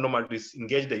 What normally is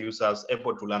engage the users,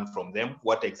 able to learn from them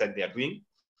what exactly they are doing,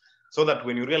 so that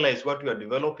when you realize what you are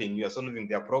developing, you are solving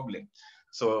their problem.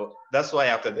 So that's why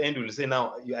after the end, we'll say,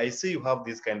 now, I see you have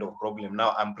this kind of problem.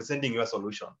 Now I'm presenting you a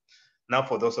solution. Now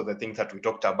for those are the things that we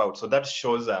talked about. So that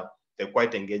shows the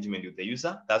quiet engagement with the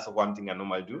user. That's one thing I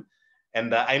normally do.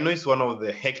 And I know it's one of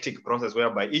the hectic process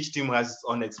whereby each team has its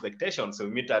own expectations. So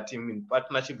we meet our team in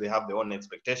partnership, they have their own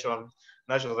expectation.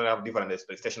 Nationals have different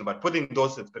expectations, but putting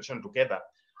those expectations together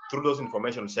through those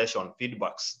information session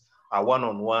feedbacks,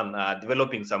 one-on-one,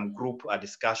 developing some group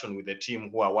discussion with the team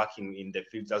who are working in the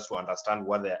field just to understand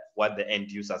what the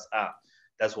end users are.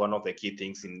 That's one of the key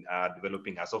things in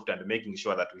developing our software and making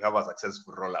sure that we have a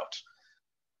successful rollout.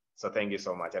 So thank you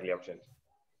so much. I really appreciate it.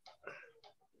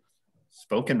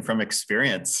 Spoken from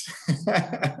experience.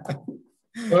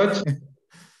 Good.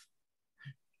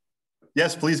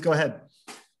 Yes, please go ahead.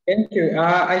 Thank you.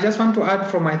 I just want to add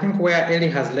from, I think, where Ellie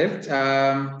has left,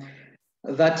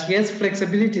 that yes,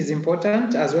 flexibility is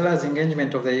important as well as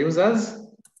engagement of the users.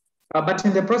 But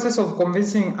in the process of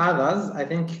convincing others, I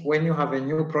think when you have a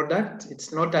new product,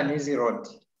 it's not an easy road.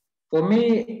 For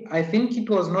me, I think it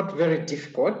was not very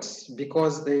difficult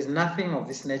because there is nothing of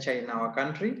this nature in our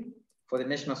country for the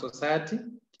National Society.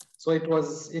 So it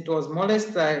was more or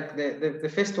less like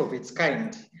the first of its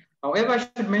kind. However, I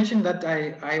should mention that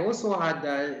I also had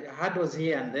hurdles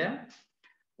here and there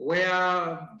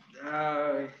where,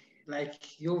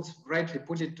 like you've rightly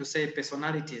put it to say,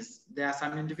 personalities. There are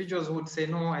some individuals who would say,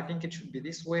 no, I think it should be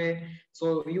this way.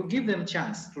 So you give them a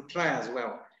chance to try as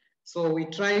well. So we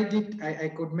tried it. I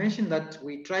could mention that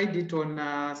we tried it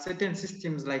on certain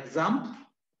systems like ZAMP.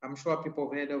 I'm sure people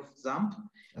have heard of ZAMP.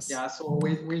 Yes. Yeah, so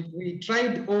we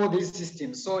tried all these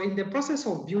systems. So in the process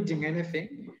of building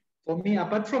anything, for me,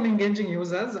 apart from engaging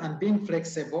users and being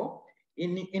flexible,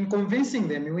 in convincing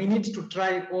them, we need to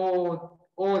try all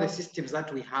the systems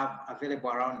that we have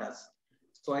available around us.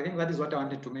 So I think that is what I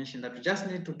wanted to mention, that we just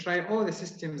need to try all the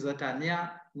systems that are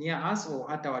near us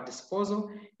or at our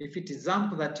disposal. If it is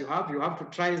ZAMP that you have to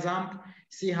try ZAMP,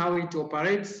 see how it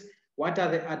operates, what are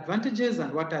the advantages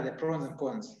and what are the pros and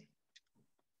cons.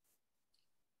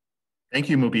 Thank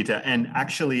you, Mubita. And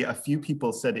actually, a few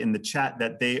people said in the chat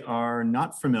that they are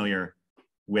not familiar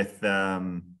with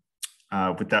that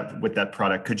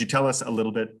product. Could you tell us a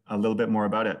little bit more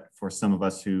about it for some of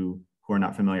us who are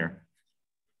not familiar?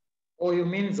 Oh, you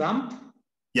mean ZAMP?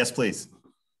 Yes, please.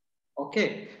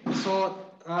 Okay, so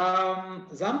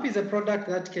ZAMP is a product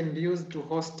that can be used to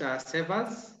host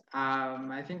servers.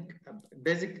 I think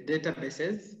basic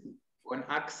databases on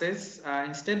access.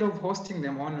 Instead of hosting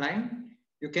them online,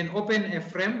 you can open a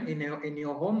frame in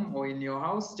your home or in your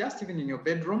house, just even in your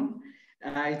bedroom.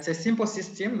 It's a simple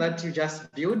system that you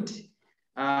just build.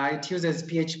 It uses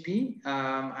PHP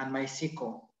and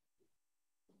MySQL.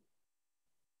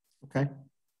 Okay.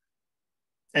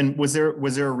 And was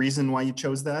there a reason why you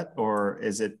chose that, or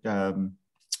is it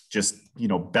just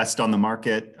best on the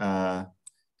market?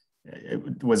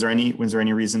 Was there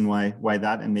any reason why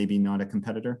that and maybe not a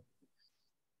competitor?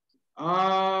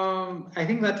 I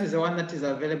think that is the one that is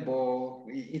available.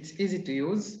 It's easy to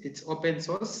use. It's open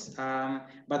source.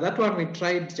 But that one we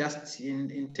tried just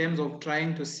in terms of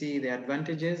trying to see the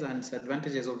advantages and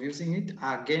disadvantages of using it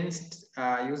against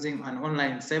using an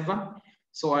online server.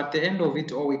 So at the end of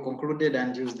it all, we concluded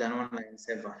and used an online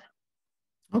server.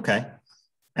 Okay.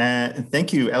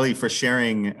 Thank you, Ellie, for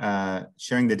sharing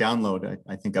sharing the download.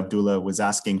 I think Abdullah was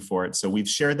asking for it. So we've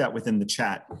shared that within the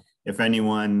chat. If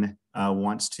anyone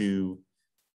wants to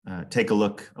take a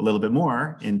look a little bit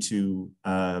more into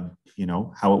you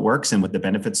know, how it works and what the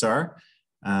benefits are.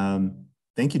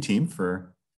 Thank you, team,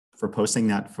 for posting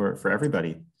that for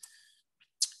everybody.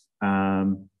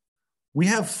 We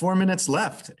have 4 minutes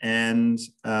left, and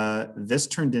this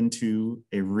turned into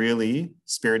a really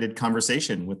spirited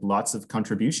conversation with lots of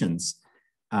contributions.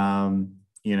 You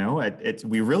know,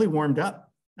 we really warmed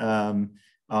up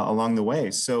along the way.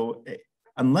 So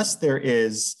unless there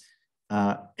is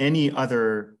any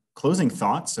other closing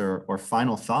thoughts or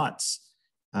final thoughts,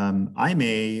 I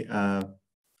may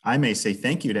say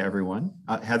thank you to everyone.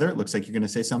 Heather, it looks like you're going to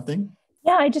say something.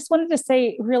 Yeah, I just wanted to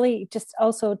say really just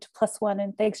also to +1,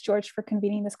 and thanks, George, for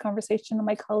convening this conversation and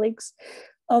my colleagues.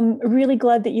 Really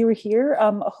glad that you were here.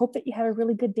 I hope that you had a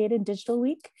really good Data and Digital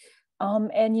Week.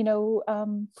 And, you know,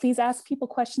 please ask people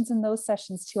questions in those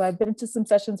sessions too. I've been to some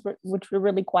sessions which were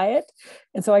really quiet.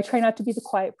 And so I try not to be the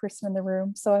quiet person in the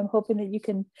room. So I'm hoping that you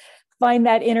can find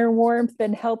that inner warmth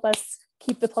and help us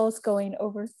keep the pulse going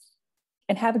over,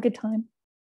 and have a good time.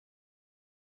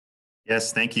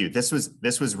 Yes, thank you. This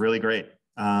was really great.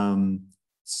 2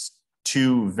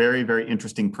 very, very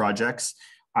interesting projects.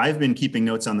 I've been keeping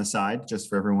notes on the side just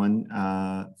for everyone,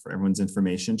 for everyone's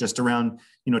information, just around,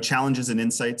 you know, challenges and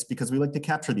insights, because we like to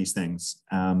capture these things.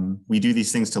 We do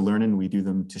these things to learn, and we do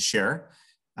them to share.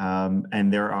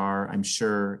 And there are, I'm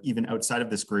sure, even outside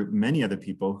of this group, many other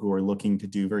people who are looking to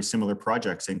do very similar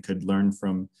projects and could learn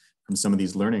from some of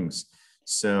these learnings.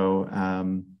 So,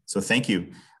 so thank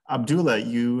you. Abdullah,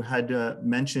 you had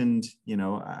mentioned, you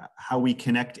know, how we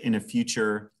connect in a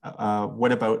future.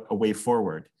 What about a way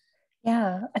forward?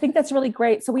 Yeah, I think that's really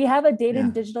great. So we have a data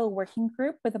and digital working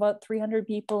group with about 300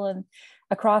 people and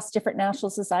across different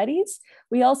national societies.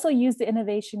 We also use the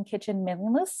Innovation Kitchen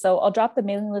mailing list. So I'll drop the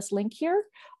mailing list link here.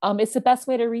 It's the best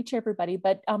way to reach everybody,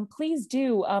 but please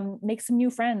do make some new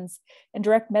friends and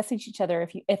direct message each other.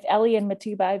 If Ellie and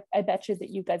Mubita, I bet you that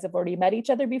you guys have already met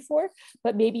each other before,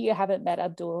 but maybe you haven't met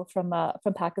Abdul from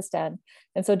Pakistan.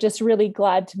 And so just really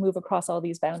glad to move across all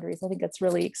these boundaries. I think that's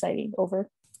really exciting.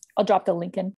 Over. I'll drop the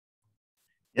link in.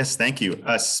 Yes, thank you.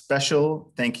 A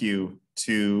special thank you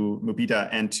to Mubita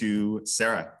and to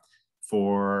Sarah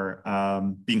for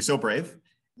being so brave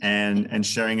and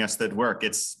sharing us that work.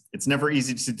 It's never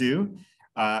easy to do.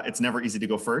 It's never easy to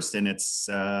go first, and it's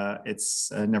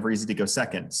never easy to go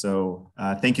second. So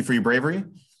thank you for your bravery,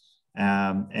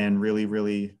 and really,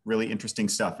 really, really interesting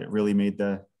stuff. It really made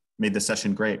the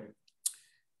session great.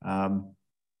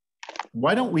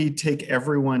 Why don't we take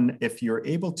everyone, if you're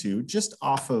able to, just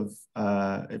off of,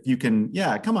 if you can,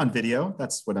 yeah, come on video.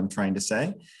 That's what I'm trying to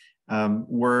say.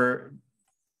 We're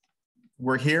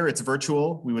here, it's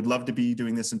virtual. We would love to be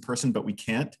doing this in person, but we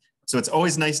can't. So it's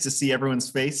always nice to see everyone's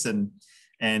face and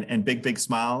big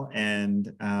smile and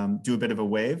do a bit of a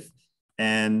wave.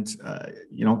 And,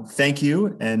 you know, thank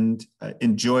you, and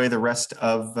enjoy the rest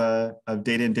of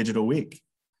Data and Digital Week.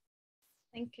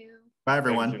 Thank you. Bye,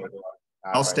 everyone.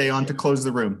 I'll stay on to close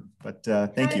the room, but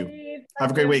thank you.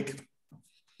 Have a great week.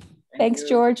 Thanks,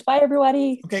 George. Bye,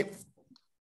 everybody. Okay.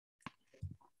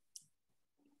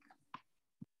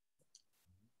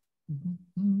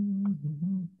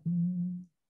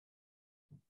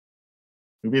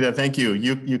 Mubita, thank you.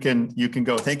 You can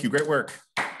go. Thank you. Great work.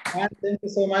 Thank you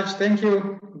so much. Thank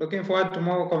you. Looking forward to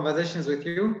more conversations with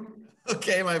you.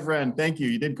 Okay, my friend. Thank you.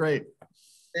 You did great.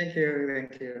 Thank you.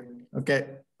 Thank you. Okay.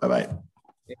 Bye-bye.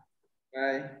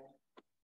 Bye.